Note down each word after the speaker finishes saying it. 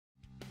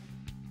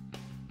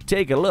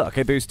Take a look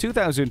at this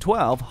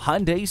 2012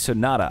 Hyundai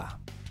Sonata.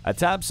 A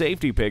top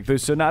safety pick, the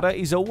Sonata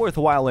is a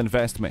worthwhile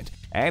investment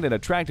and an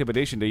attractive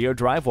addition to your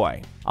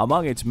driveway.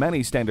 Among its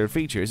many standard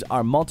features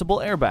are multiple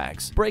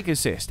airbags, brake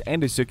assist,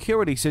 and a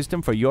security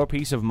system for your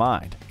peace of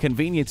mind.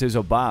 Conveniences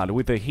abound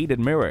with the heated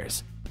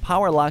mirrors,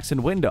 power locks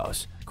and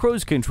windows,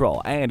 cruise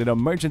control, and an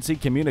emergency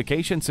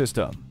communication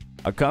system.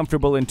 A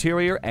comfortable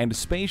interior and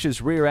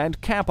spacious rear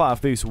end cap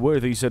off this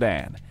worthy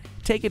sedan.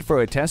 Take it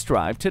for a test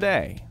drive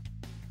today.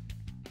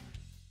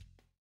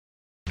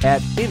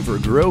 At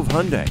Inver Grove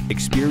Hyundai,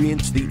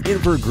 experience the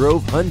Inver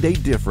Grove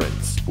Hyundai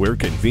difference. We're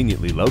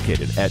conveniently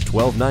located at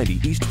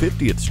 1290 East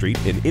 50th Street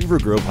in Inver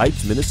Grove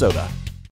Heights, Minnesota.